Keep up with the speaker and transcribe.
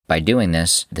By doing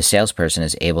this, the salesperson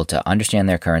is able to understand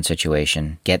their current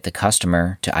situation, get the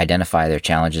customer to identify their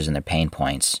challenges and their pain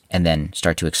points, and then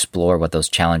start to explore what those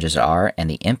challenges are and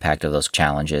the impact of those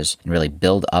challenges, and really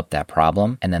build up that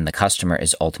problem. And then the customer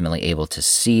is ultimately able to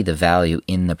see the value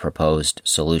in the proposed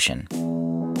solution.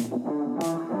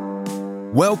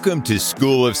 Welcome to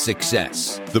School of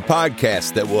Success, the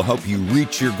podcast that will help you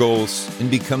reach your goals and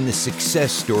become the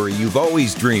success story you've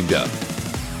always dreamed of.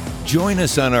 Join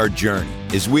us on our journey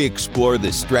as we explore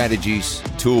the strategies,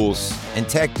 tools, and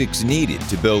tactics needed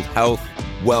to build health,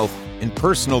 wealth, and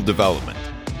personal development.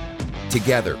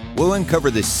 Together, we'll uncover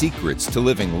the secrets to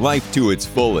living life to its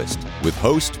fullest with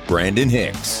host Brandon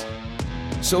Hicks.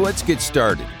 So let's get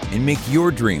started and make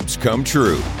your dreams come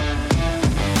true.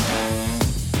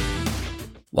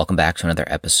 Welcome back to another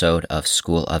episode of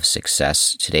School of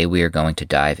Success. Today we are going to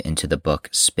dive into the book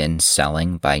Spin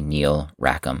Selling by Neil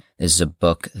Rackham. This is a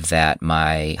book that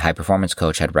my high-performance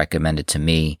coach had recommended to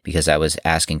me because I was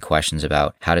asking questions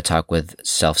about how to talk with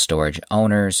self-storage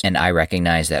owners, and I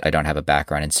recognize that I don't have a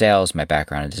background in sales. My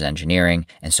background is engineering,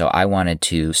 and so I wanted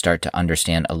to start to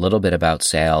understand a little bit about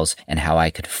sales and how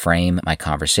I could frame my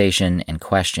conversation and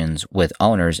questions with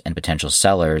owners and potential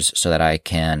sellers so that I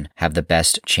can have the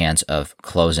best chance of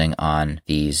closing on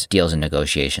these deals and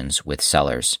negotiations with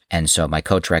sellers. And so my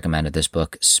coach recommended this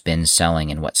book, Spin Selling,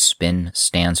 and what SPIN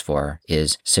stands for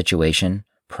is situation,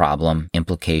 problem,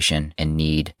 implication, and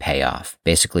need, payoff.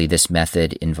 Basically, this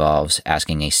method involves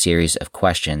asking a series of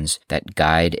questions that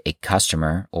guide a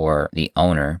customer or the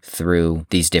owner through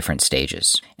these different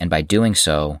stages. And by doing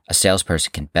so, a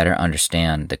salesperson can better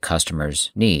understand the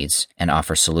customer's needs and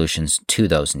offer solutions to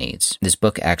those needs. This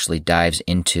book actually dives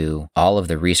into all of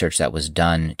the research that was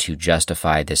done to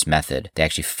justify this method. They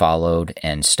actually followed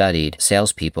and studied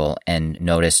salespeople and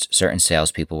noticed certain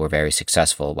salespeople were very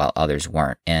successful while others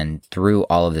weren't. And through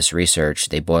all of this research,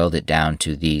 they boiled it down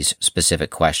to these specific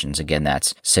questions. Again,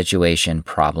 that's situation,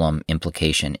 problem,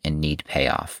 implication, and need,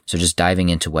 payoff. So just diving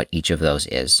into what each of those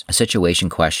is. A situation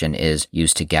question is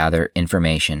used to gather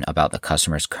information about the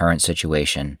customer's current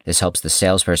situation. This helps the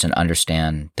salesperson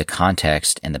understand the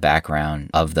context and the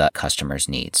background of the customer's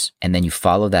needs. And then you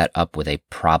follow that up with a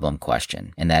problem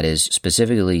question, and that is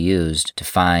specifically used to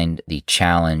find the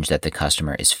challenge that the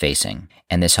customer is facing.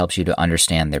 And this helps you to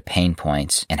understand their pain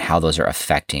points and how those are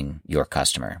affecting your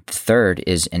customer. The third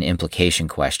is an implication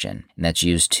question, and that's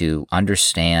used to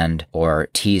understand or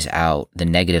tease out the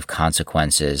negative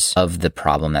consequences of the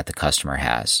problem that the customer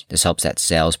has. This helps that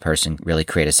salesperson really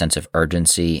create a sense of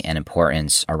urgency and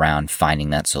importance around finding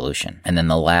that solution. And then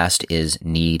the last is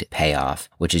need, payoff,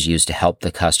 which is used to help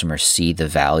the customer see the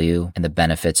value and the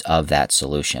benefits of that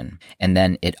solution. And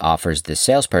then it offers the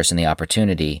salesperson the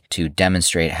opportunity to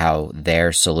demonstrate how their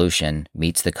solution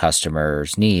meets the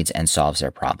customer's needs and solves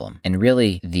their problem. And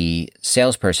really, the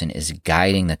salesperson is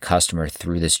guiding the customer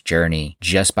through this journey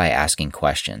just by asking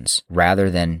questions, rather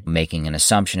than making an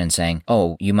assumption and saying,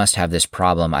 oh, you must have this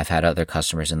problem. I've had other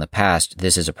customers in the past.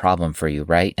 This is a problem for you,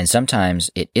 right? And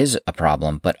sometimes it is a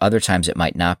problem, but other times it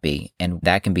might not be. And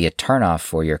that can be a turnoff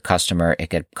for your customer. It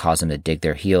could cause them to dig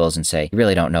their heels and say, you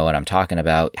really don't know what I'm talking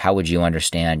about. How would you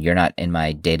understand? You're not in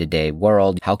my day-to-day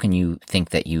world. How can you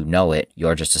think that you know it?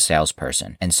 You're just a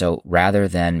salesperson. And so rather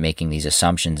than making these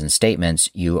assumptions and statements,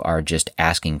 you are just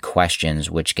asking questions,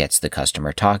 which gets the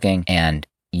customer talking, and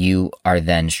you are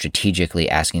then strategically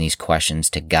asking these questions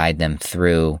to guide them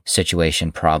through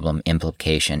situation, problem,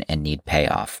 implication, and need,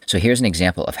 payoff. So here's an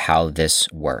example of how this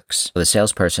works. So the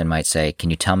salesperson might say, can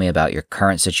you tell me about your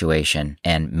current situation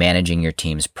and managing your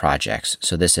team's projects?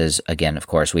 So this is, again, of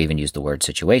course, we even use the word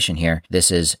situation here. This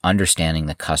is understanding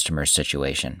the customer's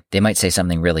situation. They might say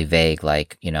something really vague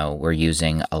like, we're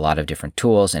using a lot of different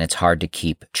tools and it's hard to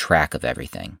keep track of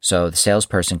everything. So the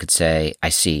salesperson could say, I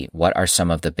see. What are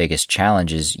some of the biggest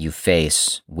challenges you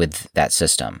face with that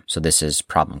system? So this is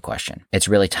problem question. It's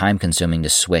really time consuming to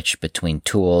switch between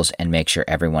tools and make sure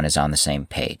everyone is on the same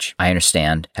page. I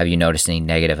understand. Have you noticed any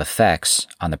negative effects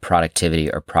on the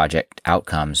productivity or project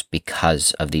outcomes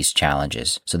because of these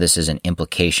challenges? So this is an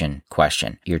implication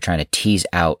question. You're trying to tease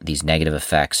out these negative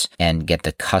effects and get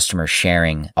the customer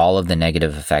sharing all of the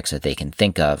negative effects that they can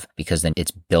think of, because then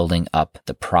it's building up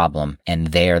the problem and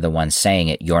they're the ones saying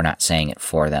it. You're not saying it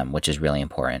for them, which is really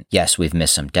important. Yes, we've missed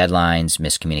missed some deadlines,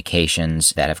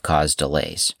 miscommunications that have caused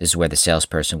delays. This is where the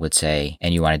salesperson would say,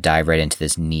 and you want to dive right into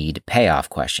this need payoff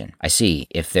question. I see.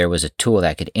 If there was a tool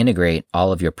that could integrate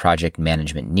all of your project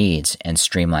management needs and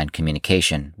streamline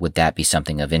communication, would that be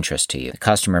something of interest to you? The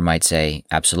customer might say,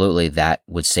 absolutely, that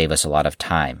would save us a lot of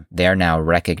time. They're now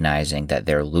recognizing that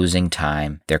they're losing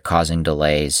time, they're causing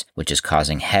delays, which is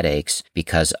causing headaches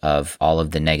because of all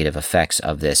of the negative effects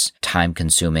of this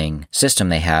time-consuming system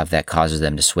they have that causes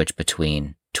them to switch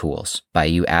between tools. By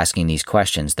you asking these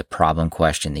questions, the problem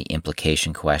question, the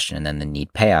implication question, and then the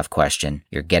need payoff question,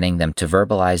 you're getting them to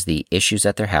verbalize the issues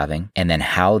that they're having and then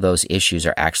how those issues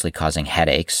are actually causing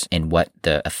headaches and what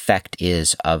the effect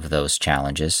is of those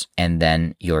challenges. And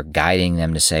then you're guiding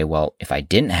them to say, well, if I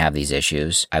didn't have these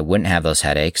issues, I wouldn't have those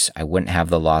headaches, I wouldn't have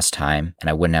the lost time, and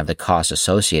I wouldn't have the cost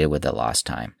associated with the lost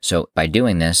time. So by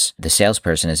doing this, the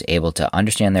salesperson is able to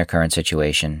understand their current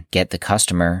situation, get the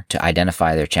customer to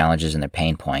identify their challenges and their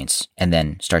pain points, and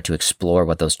then start to explore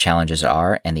what those challenges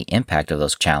are and the impact of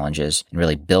those challenges and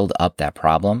really build up that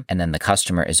problem. And then the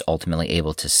customer is ultimately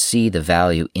able to see the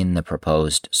value in the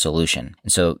proposed solution.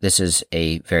 And so this is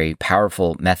a very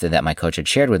powerful method that my coach had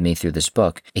shared with me through this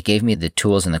book. It gave me the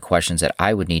tools and the questions that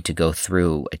I would need to go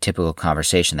through a typical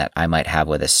conversation that I might have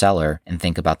with a seller and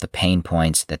think about the pain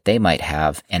points that they might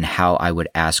have and how I would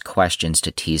ask questions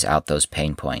to tease out those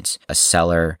pain points. A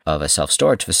seller of a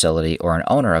self-storage facility or an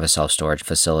owner of a self-storage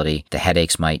facility, the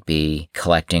headaches might be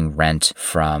collecting rent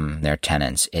from their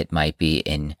tenants. It might be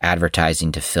in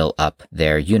advertising to fill up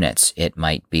their units. It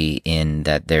might be in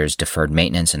that there's deferred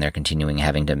maintenance and they're continuing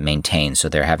having to maintain. So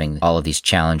they're having all of these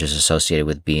challenges associated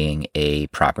with being a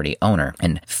property owner.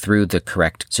 And through the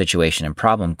correct situation and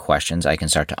problem questions, I can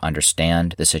start to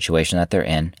understand the situation that they're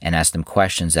in and ask them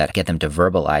questions that get them to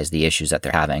verbalize the issues that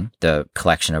they're having, the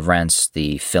collection of rents,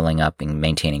 the filling up and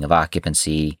maintaining of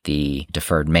occupancy, the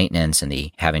deferred maintenance, and the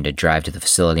having to drive to the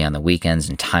facility on the weekends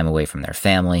and time away from their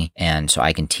family. And so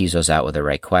I can tease those out with the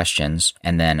right questions.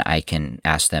 And then I can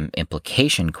ask them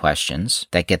implication questions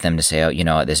that get them to say, oh, you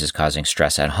know, this is causing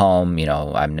stress at home. You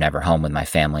know, I'm never home with my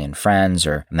family and friends,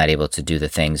 or I'm not able to do the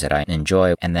things that I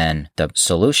enjoy. And then the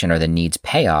solution or the needs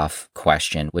payoff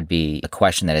question would be a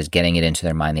question that is getting it into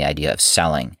their mind, the idea of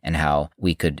selling and how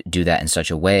we could do that in such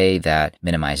a way that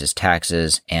minimizes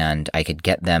taxes. And I could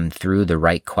get them through the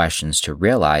right questions to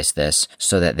realize this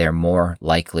so that they're more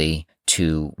likely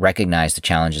to recognize the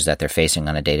challenges that they're facing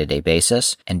on a day-to-day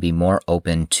basis and be more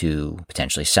open to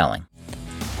potentially selling.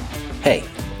 Hey,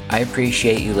 I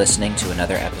appreciate you listening to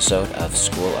another episode of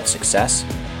School of Success.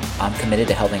 I'm committed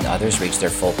to helping others reach their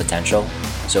full potential,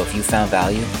 so if you found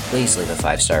value, please leave a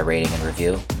 5-star rating and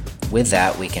review. With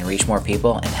that, we can reach more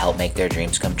people and help make their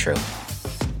dreams come true.